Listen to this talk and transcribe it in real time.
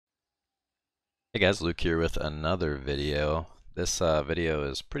Hey guys, Luke here with another video. This video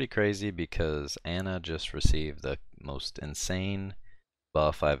is pretty crazy because Anna just received the most insane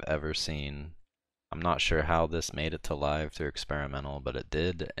buff I've ever seen. I'm not sure how this made it to live through experimental, but it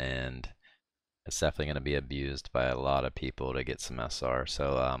did, and it's definitely going to be abused by a lot of people to get some SR.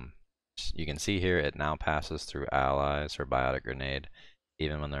 So you can see here it now passes through allies or biotic grenade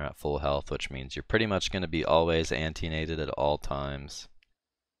even when they're at full health, which means you're pretty much going to be always anti-naded at all times,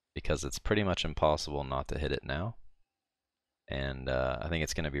 because it's pretty much impossible not to hit it now. And I think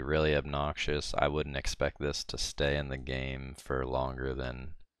it's going to be really obnoxious. I wouldn't expect this to stay in the game for longer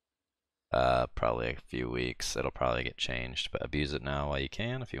than probably a few weeks. It'll probably get changed, but abuse it now while you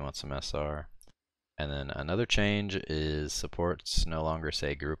can if you want some SR. And then another change is supports no longer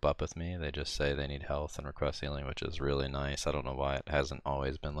say group up with me. They just say they need health and request healing, which is really nice. I don't know why it hasn't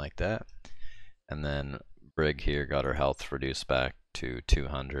always been like that. And then Brig here got her health reduced back to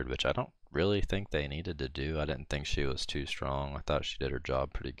 200, which I don't really think they needed to do. I didn't think she was too strong. I thought she did her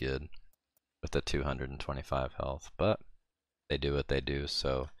job pretty good with the 225 health, but they do what they do.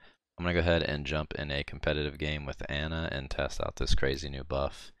 So I'm gonna go ahead and jump in a competitive game with Anna and test out this crazy new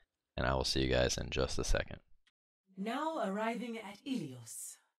buff, and I will see you guys in just a second. Now arriving at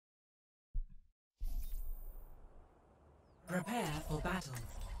Ilios. Prepare for battle.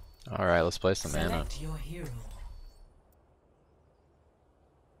 Alright, let's play some Anna. Select your hero.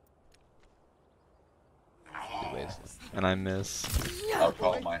 And I miss. I'll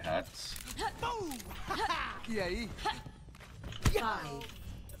call my hats.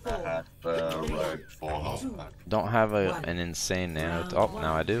 I had like 4 health back. Don't have an insane nano. Oh,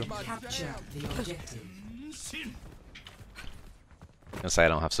 now I do. Capture the objective. I'm gonna say I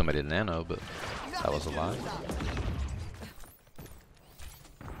don't have somebody to nano, but that was a lie.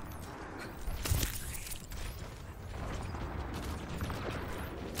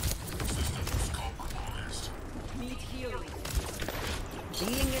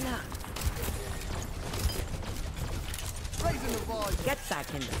 Get back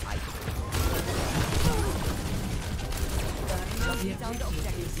in the fight. The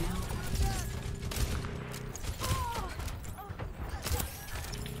objective is now.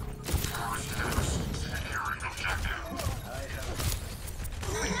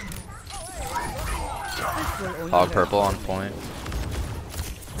 Hog purple on point.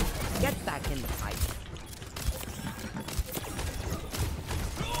 Get back in the fight.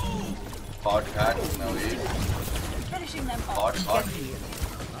 Hard hack, no E. Finishing them Hard, off. hard. I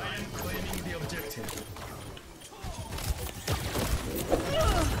am claiming the objective.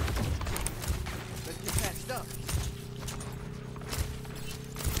 Let's get patched up.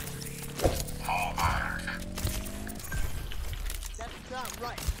 That's not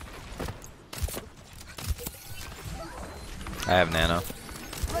right. I have nano.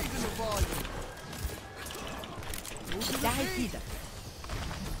 Raising the volume.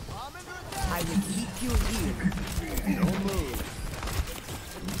 I will keep you here. No move.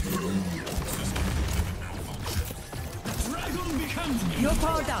 Dragon becomes me. You're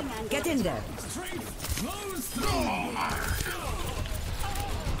powered up. Get in there. Strength flows through.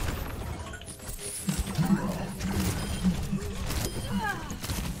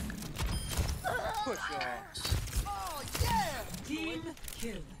 Push off. Oh yeah! Team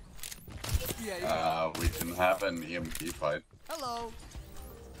kill. Yeah. We can have an EMP fight. Hello.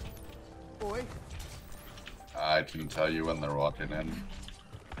 Boy. I can tell you when they're walking in.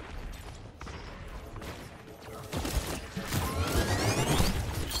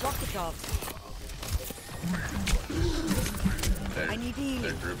 Lock it off. I need healing.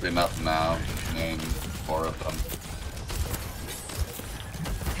 They're grouping up now, and 4 of them.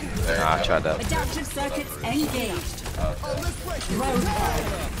 There, I tried that. Adaptive circuits engaged.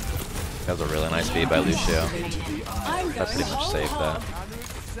 That was a really nice beat by Lucio. I'm That pretty much saved that. Time to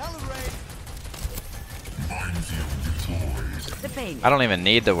accelerate. The pain. I don't even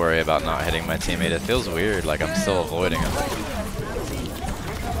need to worry about not hitting my teammate. It feels weird, like I'm still avoiding him.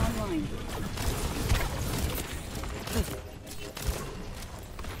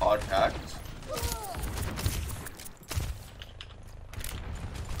 Hard hacked.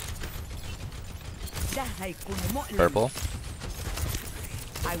 Purple.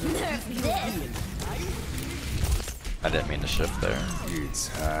 I will keep you healed. I didn't mean to shift there.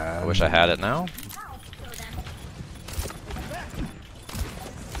 I wish I had it now.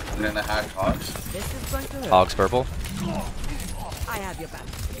 And then a hack hogs. This is going to hurt. Hogs purple. I have your back.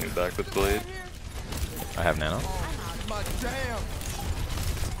 Get back with blade. I have nano. My damn.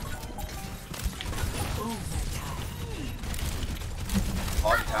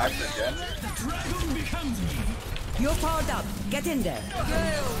 Hard hacked again. Dragon becomes me. You're powered up. Get in there.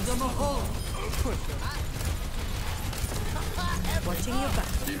 Damn, the Mahal. Watching your back.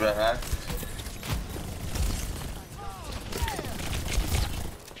 Diva hack.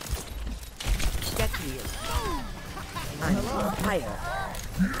 Get real. I'm higher.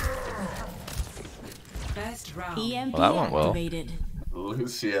 First round. Well, that went well. Activated.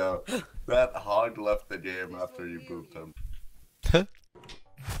 Lucio, that hog left the game after you booped him.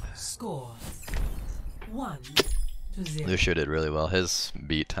 Score 1-0. Lucio did really well. His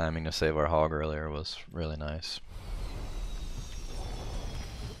beat timing to save our hog earlier was really nice.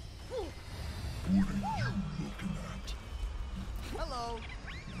 Hello.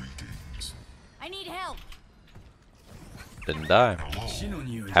 I need help. Didn't die.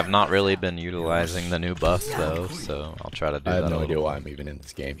 Have not really been utilizing the new buff though, so I'll try to do I that. have no a idea little why I'm even in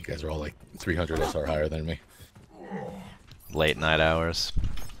this game. You guys are all like 300 SR higher than me. late night hours.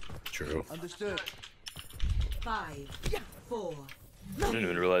 True. Understood. 5, 4, I didn't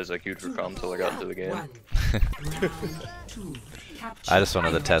even realize I queued for calm until I got into the game. 1. Round 2. I just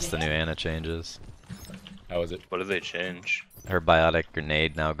wanted to test the new Ana changes. How was it? What did they change? Her biotic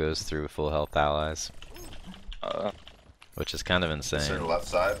grenade now goes through full health allies, which is kind of Is there insane. left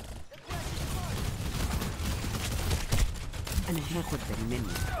side? أنا هاخد بالي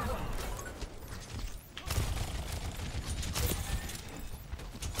مني.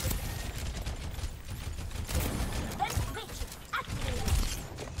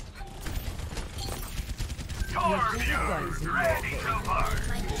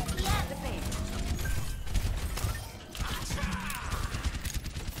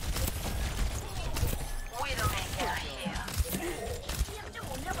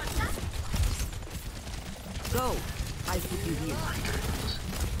 Go. I'll keep you here.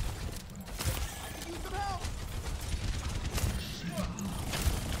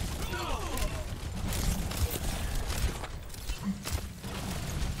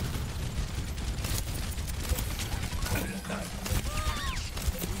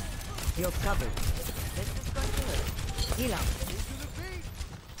 You're covered. This is going to hurt. Heal up.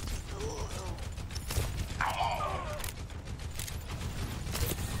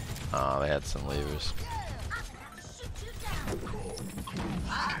 Oh, they had some levers.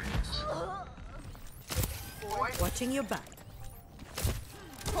 Watching your back.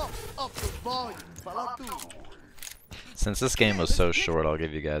 Pump up the volume, fella. Since this game was so short, I'll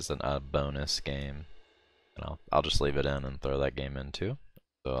give you guys a bonus game, and I'll just leave it in and throw that game in too.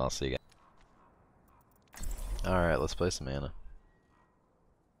 So I'll see you guys. All right, let's play some Ana.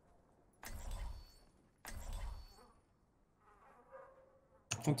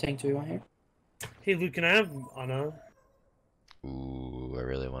 What tank do we want here? Hey Luke, can I have Ana? Ooh, I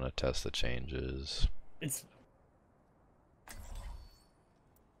really want to test the changes. It's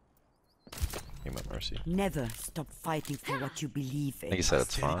Give my mercy. Never stop fighting for what you believe I think he in. said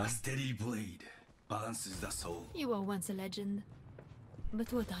it's fine. Steady blade balances the soul. You were once a legend.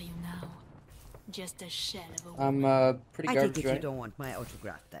 But what are you now? Just a shell of a I'm pretty I take garbage, it you right? don't want my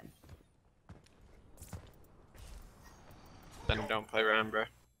autograph then. Then don't play around, bro.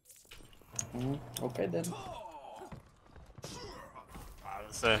 Okay then.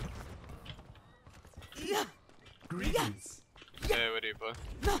 That's it. Greetings. Hey, what do you play?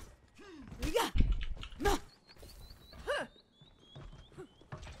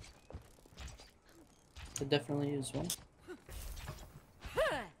 It definitely is one.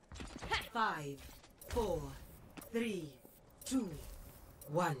 5, 4, 3, 2,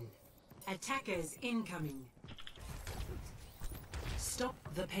 1. Attackers incoming. Stop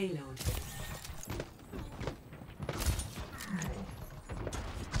the payload.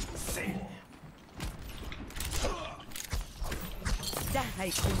 ده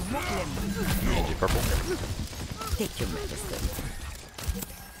هيكون مؤلم. Angie purple. Take your medicine.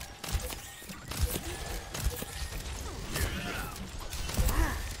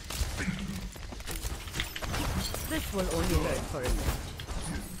 This will only hurt for a minute.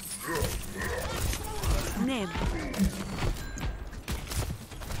 Neb.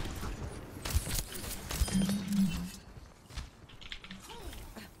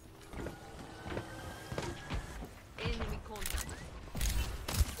 Enemy contact.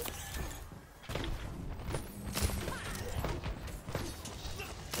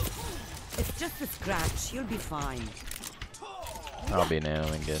 It's just a scratch. You'll be fine. I'll be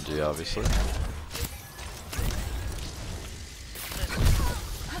nanoing Genji, obviously.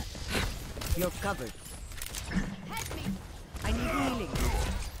 You're covered. I need healing.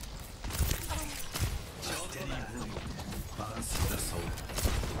 Balances the soul.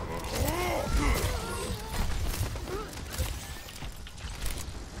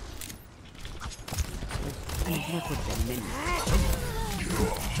 I have with them many.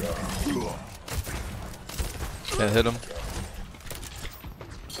 Can't hit him.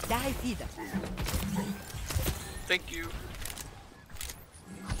 ده هيفيدك. Thank you.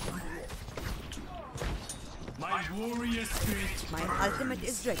 My warrior spirit. My ultimate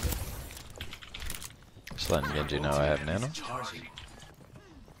is ready. Just letting Genji know I have nano. Charging.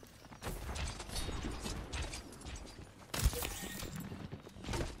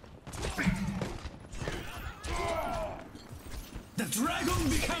 The dragon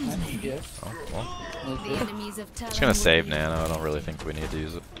becomes me. Oh, well. The enemies of Talon. Just gonna save nano. I don't really think we need to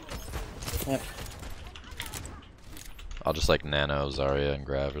use it. Yep. I'll just like nano Zarya and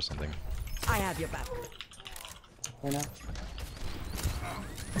grab or something. I have your back. Right now.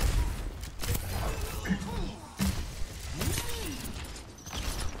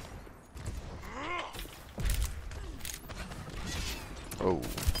 Oh.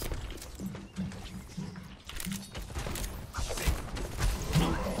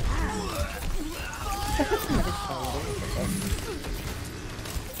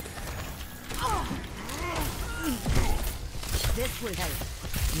 This will help.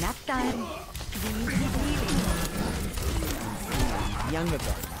 Nap time. Do you keep healing? Younger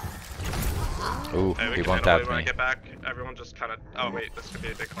girl. Ooh, Hey, we he can one handle it tapped when I me. get back. Everyone just kind of. Oh wait, this could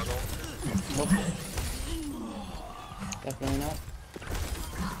be a big puzzle. Definitely not.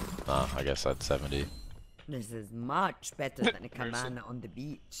 I guess that's 70. This is much better than a cabana on the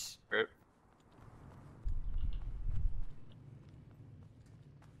beach. Right.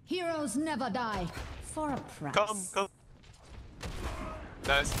 Heroes never die. For a price. Come.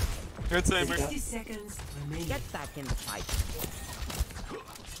 Nice. Good saber. 60 seconds remaining. Get back in the fight.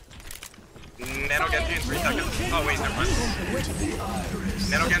 Nano Genji in 3 seconds. Oh wait, never mind.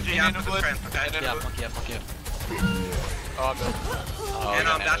 Nano Genji after the trend. Okay. Fuck yeah. Oh, I'm dead. Oh, And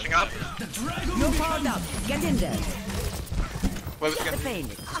I'm dashing up. You're powered up. Get in there. Wait, The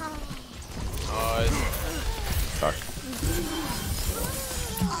Phoenix. Fuck.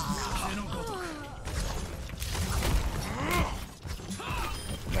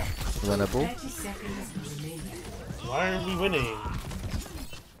 Winnable. 30 seconds remaining. Why are we winning?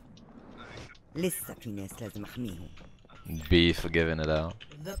 لسه في ناس لازم احميهم. Beef giving it out.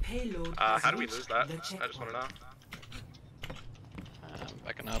 The payload. how do we lose that? The I just want to checkpoint. know.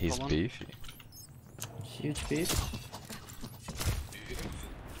 Backing up. He's hold on. beefy. Huge beef.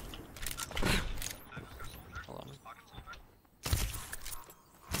 Hold on.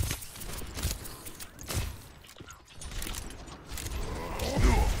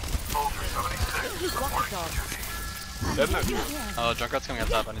 Oh, Junkrat's coming up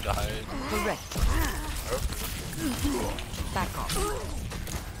top. I need to hide. Correct. Back off.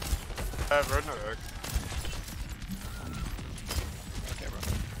 Roadhog. Okay, bro.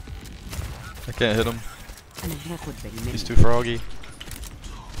 I can't hit him. أنا هاخد بالي He's منك. too froggy.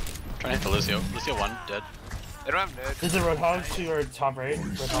 Trying to hit the Lucio. Lucio 1, dead. They don't have nade. There's a Roadhog to your top right.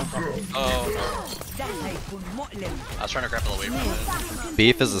 Roadhog top right. Oh, no. ده هيكون مؤلم. I was trying to grapple away from it.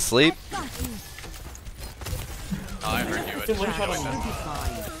 Beef is asleep. Oh, I heard you. I It's a just one shot can't on do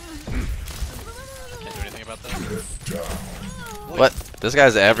Fine. anything about that. What? This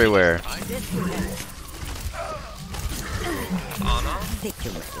guy's everywhere. This will help. Take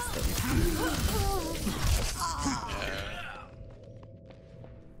your medicine.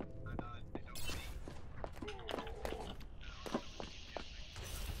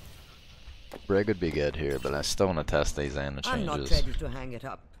 Brig would be good here, but I still want to test these and the I'm not changes. ready to hang it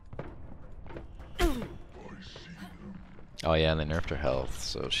up. Oh yeah, and they nerfed her health,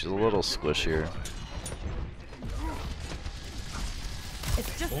 so she's a little squishier.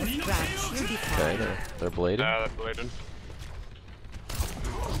 It's just a scratch. You'll be Okay, fine. they're bladed. They're bladed.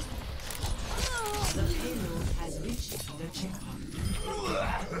 The payload has reached the checkpoint.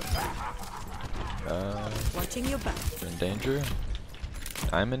 Watching your back. You're in danger.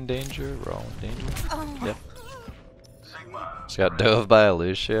 I'm in danger. We're all in danger. Yep. Just got dove by a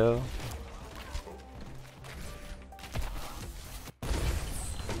Lucio.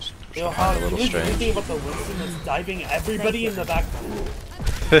 Yo, how A little you strange. thinking about the Winston that's diving everybody in the back pool?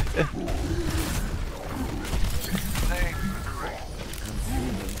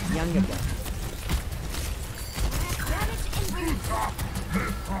 Younger girl.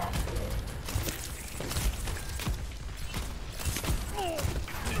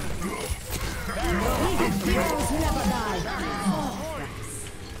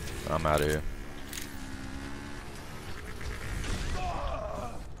 I'm out of here.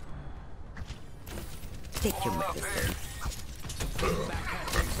 Take your medicine.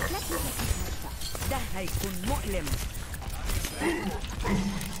 ده هيكون مؤلم.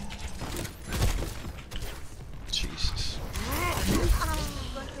 Jesus.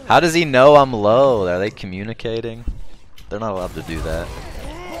 How does he know I'm low? Are they communicating? They're not allowed to do that.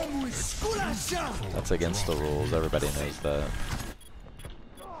 That's against the rules. Everybody knows that.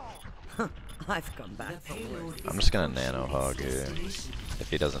 I've come back from worse. I'm just gonna nano hog here. If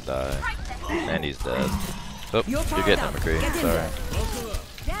he doesn't die. And he's dead. Oh, you're getting him, McCree. Sorry.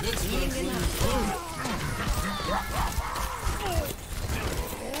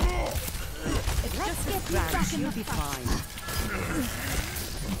 Let's get back. You'll be fine.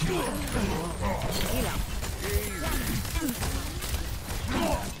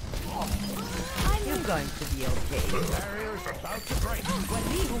 You're going to be okay.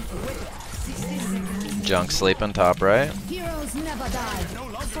 Junk sleeping top right. Heroes never die.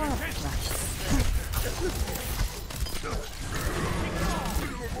 For a price.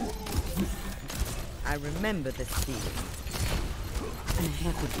 I remember this feeling. And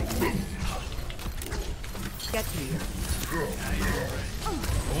happy. Get here.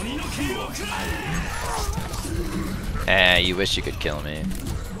 You wish you could kill me.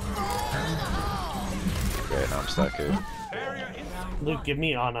 Great, now I'm stuck here. Luke, give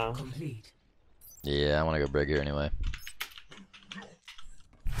me Ana. Yeah, I want to go brig here anyway.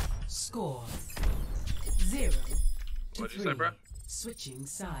 Score 0 to What'd you say, 3. bro? Switching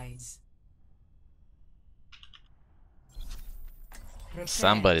sides.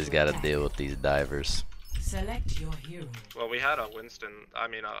 Somebody's got to deal with these divers. Select your hero. Well, we had a Winston, I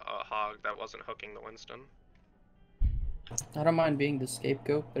mean a hog that wasn't hooking the Winston. I don't mind being the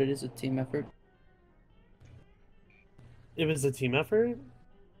scapegoat, but it is a team effort. It was a team effort?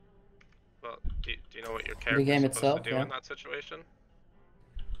 Well, do you know what your character's game supposed itself, to do yeah. in that situation?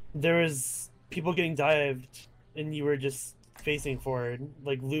 There was people getting dived, and you were just facing forward.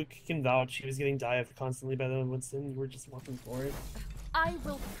 Like, Luke can vouch, he was getting dived constantly by the Winston, you were just walking forward. I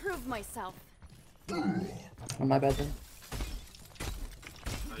will prove myself. Oh, my bad then.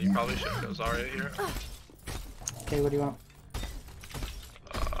 You probably should go Zarya here. Okay, what do you want?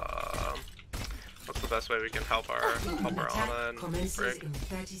 What's the best way we can help our Ana and Commences Brig? in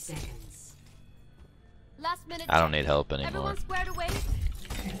 30 seconds. Last minute. I don't need help anymore. Everyone squared away.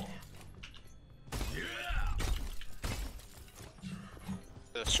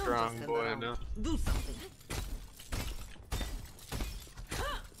 The strong boy now. Do something.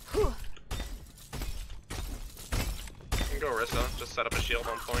 You can go Orisa, just set up a shield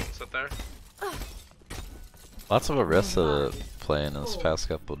on point and sit there. Lots of Orisa playing this past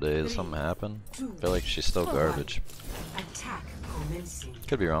couple days. Something happened. I feel like she's still garbage. Attack commencing.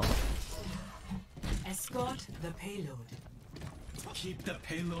 Could be wrong. Escort the payload. Keep the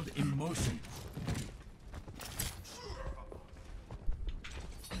payload in motion.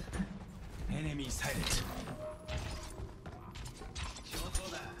 Enemy sighted.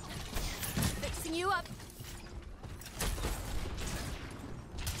 Fixing you up.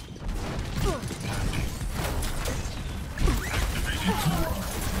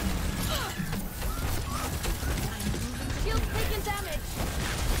 Shield's taking damage.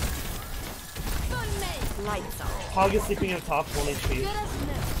 Fun me. Lights out. Hog is sleeping up top, 1 HP. Good as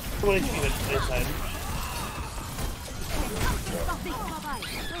new. 1 HP inside.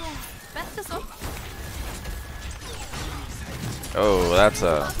 Bättre så. Oh,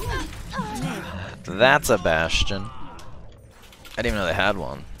 that's a bastion. I didn't even know they had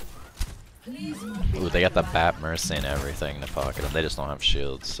one. Ooh, they got the Bat Mercy and everything to pocket them. They just don't have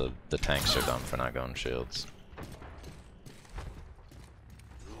shields, so the tanks are dumb for not going shields.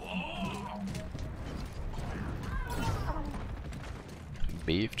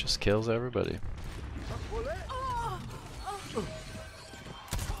 Beef just kills everybody.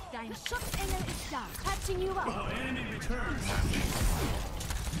 Dein Schutzengel ist da. Patching you up.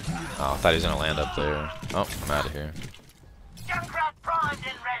 Oh, I thought he was gonna land up there. Oh, I'm out of here. Junkrat primed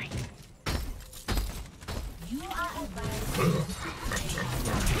and ready.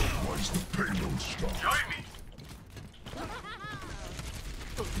 Join me.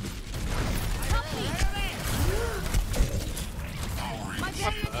 My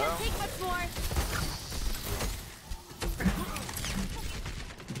barrier can't take much more.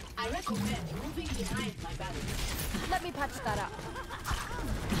 I recommend moving behind my battery. Let me patch that up.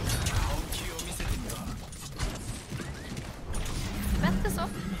 Bättre så.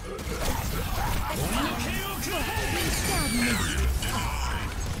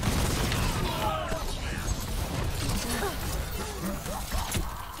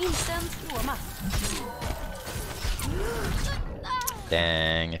 Instant trauma.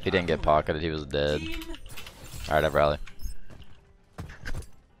 Dang, if he didn't get pocketed, he was dead. Alright, I've rally.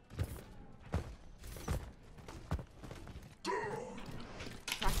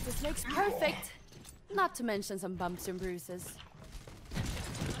 Practice makes perfect. Not to mention some bumps and bruises.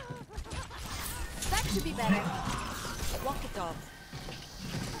 should be better. Walk it off.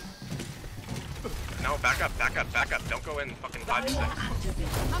 No, back up, back up, back up. Don't go in fucking 5 to 6.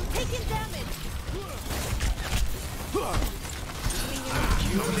 I'm taking damage.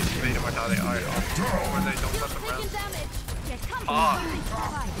 Beta mortality. Alright, or they don't let them Taking run. damage. Ah.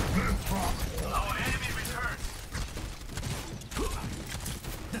 Our enemy returns.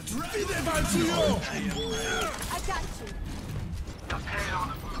 I got you.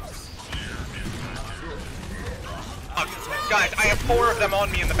 Guys, I have 4 of them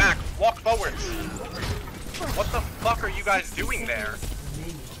on me in the back. Walk forwards. What the fuck are you guys doing there?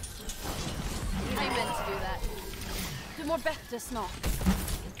 I meant to do that. Du mår bättre snart.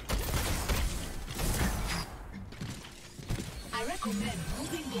 I recommend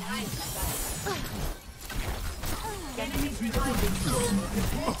moving behind the back. Enemies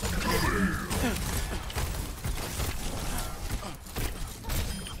reviving.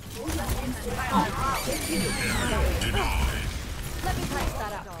 Let me patch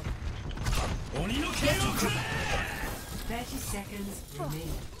that up. 30 seconds remaining.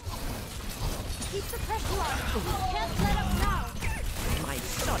 Keep the pressure on. Can't let up now. My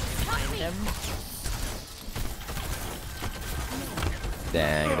son find them.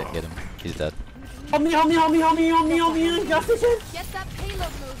 Dang, I didn't get him. He's dead. Help me, help me, help me, help me, help me, help me, gas station! Get that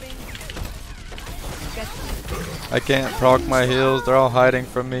payload moving. I can't proc my heals. They're all hiding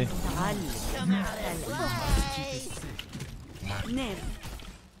from me.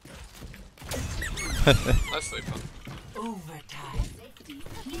 Let's sleep on. Overtime.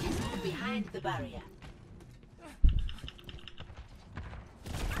 Please move behind the barrier.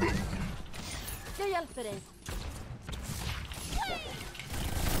 Jag hjälper dig.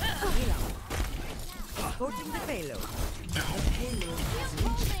 Porting the payload.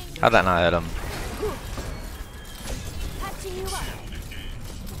 How'd that not hit him? Patching you up.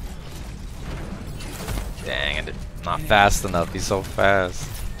 Dang it. Not fast enough. He's so fast.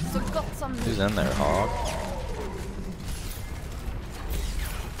 Så gott som Who's in there, Hog?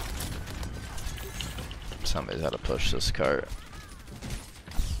 Somebody's got to push this cart.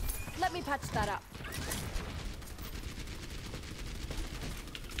 Let me patch that up.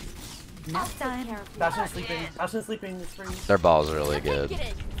 Nap time. Bastion's sleeping. Bastion's sleeping. It's free. Their ball's really good.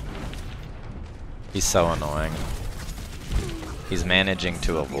 He's so annoying. He's managing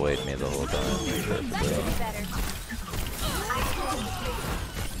to avoid me the whole time. That should be better.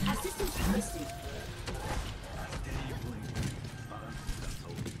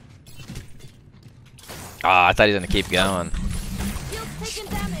 Ah, I thought he was gonna keep going. Shield's taking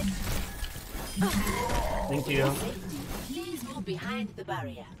damage. Thank you. Please move behind the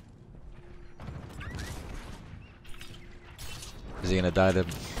barrier. Is he gonna die to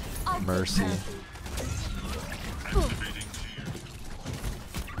Mercy?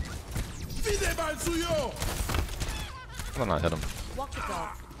 I'm gonna hit him. Walk it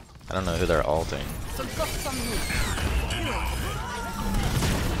off. I don't know who they're ulting. Så gott som nu.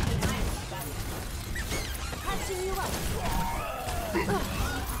 Patching you up.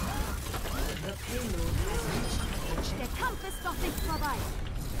 Der Kampf ist noch nicht vorbei.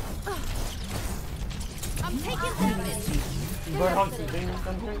 I'm taking damage. Warthog's sleeping.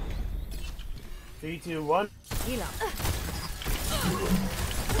 Something. 3, 2, 1. Heal up.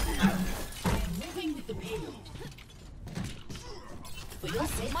 Moving with the payload. For your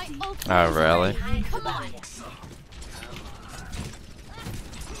safety, My ult. Oh, really? behind the Come on. barrier.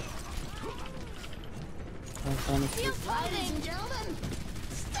 Feel fighting, gentlemen.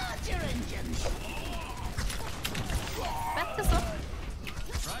 Start your engines. Bättre så.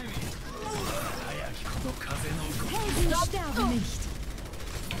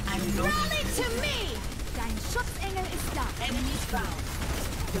 Rally to me! Dein Schutzengel ist da. Enemies found.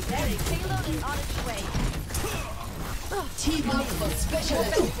 Payload is on its way. Team up for special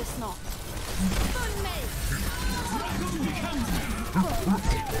attack. Bättre snart. Full mail.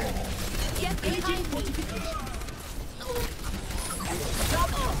 Get behind me.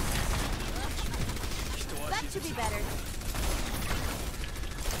 That should be better.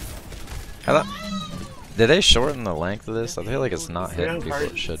 Did they shorten the length of this? I feel like it's not hitting people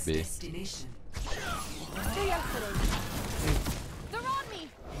it should be. Destination. Jag hjälper dig. They're on me.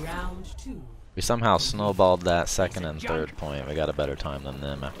 Round 2. We somehow snowballed that second and third point. We got a better time than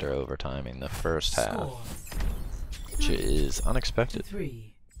them after overtiming the first half, Score. which is unexpected.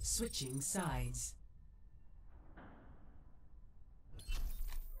 3. Switching sides.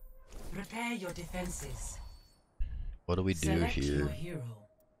 Prepare your defenses. What do we do Select your here? hero.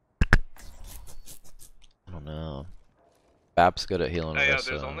 I don't know. Bap's good at healing Hey, us.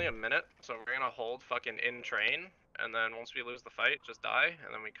 there's only a minute, so we're gonna hold fucking in train, and then once we lose the fight, just die,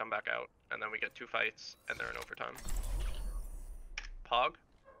 and then we come back out, and then we get 2 fights, and they're in overtime. Pog?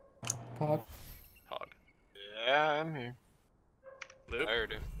 Pog. Pog. Yeah, I'm here. Luke? I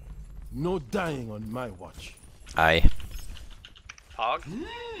heard him. No dying on my watch. Aye. Pog?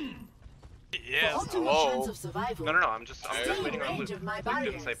 Yes. Optimal Whoa. chance of survival. No, I'm just waiting on Luke. Range of my Luke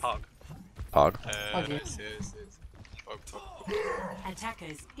didn't say barriers. Pog. Pog. Yes. Pog.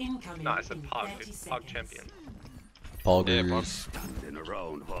 Attackers incoming. No, I said in Pog. 30 Dude. Pog seconds. champion. Poggers.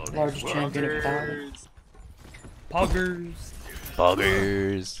 Large champion of Pog. Poggers.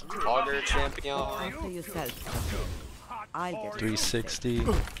 Poggers. Pogger champion. After yourself. I get 360.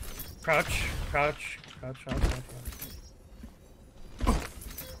 Crouch. Crouch. Crouch. Crouch. Crouch.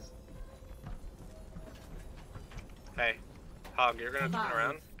 Hey, Pog, you're gonna turn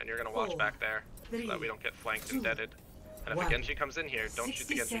around, and you're gonna watch 4, back there, so that we don't get flanked and deaded. And if a Genji comes in here, don't shoot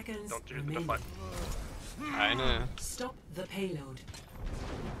the 60 Genji. seconds Don't shoot the remaining. butt. I know. Stop the payload.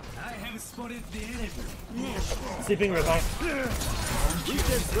 I have spotted the enemy. Sleeping Ripon.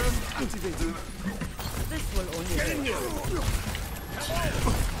 this will only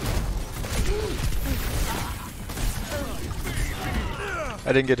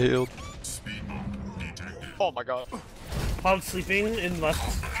I didn't get healed. Oh my god. Pog sleeping in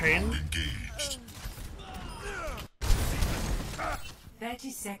left train.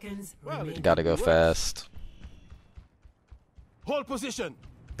 30 seconds remaining. Gotta go fast. Hold position.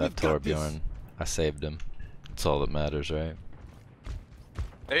 That Torbjorn. I saved him. That's all that matters, right?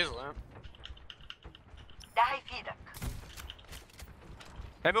 There's a lamp. Die feeder.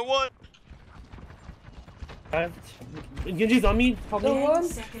 Hammer 1. Genji's on me.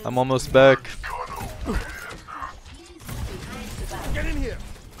 Pog. I'm almost back. Get in here.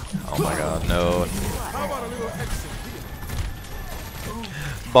 Oh my god, no. How about a little exit?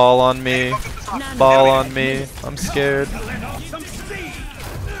 Ball on me. Ball on me. I'm scared.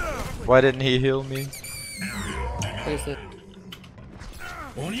 Why didn't he heal me? There's it.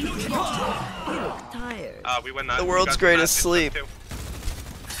 tired. We win that. The You world's guys greatest win that. sleep.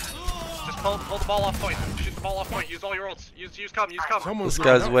 Just pull the ball off point. Shoot the ball off point. Use all your ults. Use cover. Use cover. Someone's This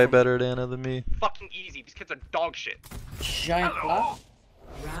guy's lined way up. better at Ana than me. Fucking easy. These kids are dog shit. Giant flap.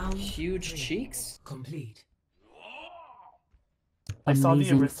 Round Huge 3 cheeks. complete. I saw the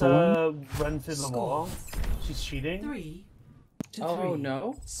Amazing Arissa run through the wall. She's cheating. 3 to Oh 3.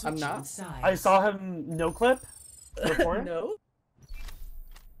 no, I'm Switching not. sides. I saw him no clip before. No.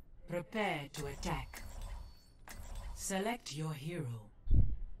 Prepare to attack. Select your hero.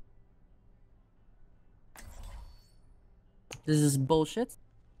 This is bullshit.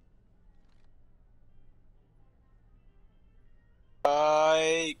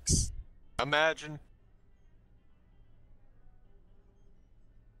 Yikes. Imagine.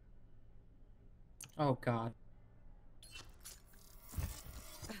 Oh god.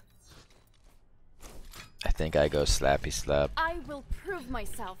 I think I go slappy slap. I will prove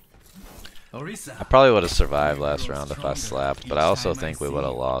myself. Orisa. I probably would have survived last round if I slapped, but I also think we would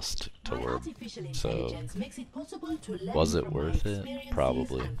have lost to Word. So, was it worth it?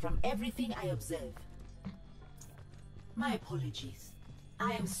 Probably. From everything I observe. My apologies.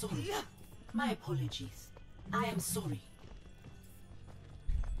 I am sorry. My apologies. I am sorry.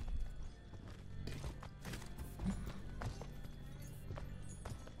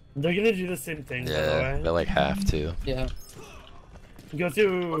 They're gonna do the same thing, by the Yeah, way. they like have to. Yeah. Go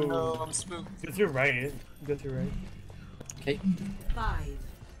through. Oh no, I'm spooked. Go through right. Go through right. Okay. 5,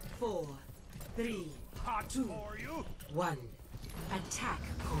 4, 3, 2, 1. Attack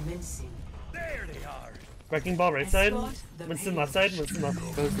commencing. There they are. Wrecking ball right side. Escort the Winston left side. Winston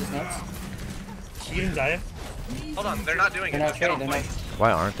left. Goes his nuts. She getting dive. Hold on, they're not doing it. They're not Just get on trained, they're point. not.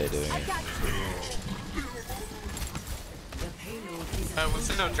 Why aren't they doing it? The payload is What's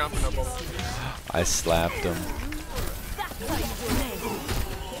the no jumping up? I slapped him.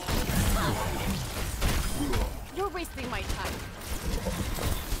 You're wasting my time.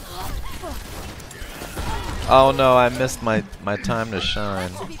 Oh no, I missed my time to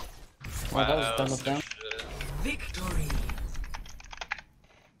shine. Oh, that was dumb of them. victory.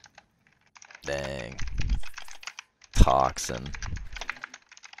 Dang. Toxin.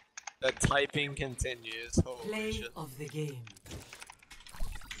 The typing continues. Holy Play shit. of the game.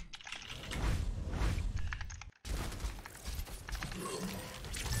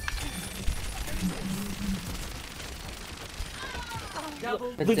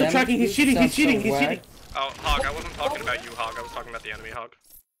 Double. The Look, they're damage tracking. He's boost cheating. He's sounds so cheating. He's whack. cheating. Oh, Hog, I wasn't talking about you, Hog. I was talking about the enemy, Hog.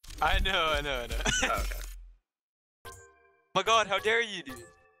 I know. Oh, okay. My god, how dare you, dude?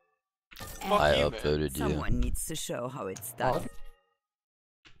 Fuck I you, man. upvoted you. Someone needs to show how it's done.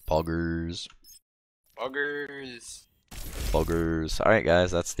 Poggers. Buggers. Buggers. Alright guys,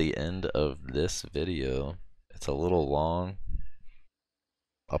 that's the end of this video. It's a little long.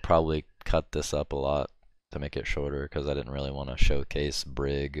 I'll probably cut this up a lot to make it shorter because I didn't really want to showcase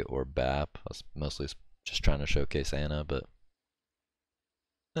Brig or Bap. I was mostly just trying to showcase Anna, but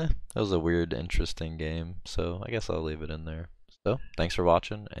that was a weird, interesting game, so I guess I'll leave it in there. So, thanks for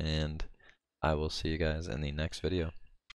watching, and I will see you guys in the next video.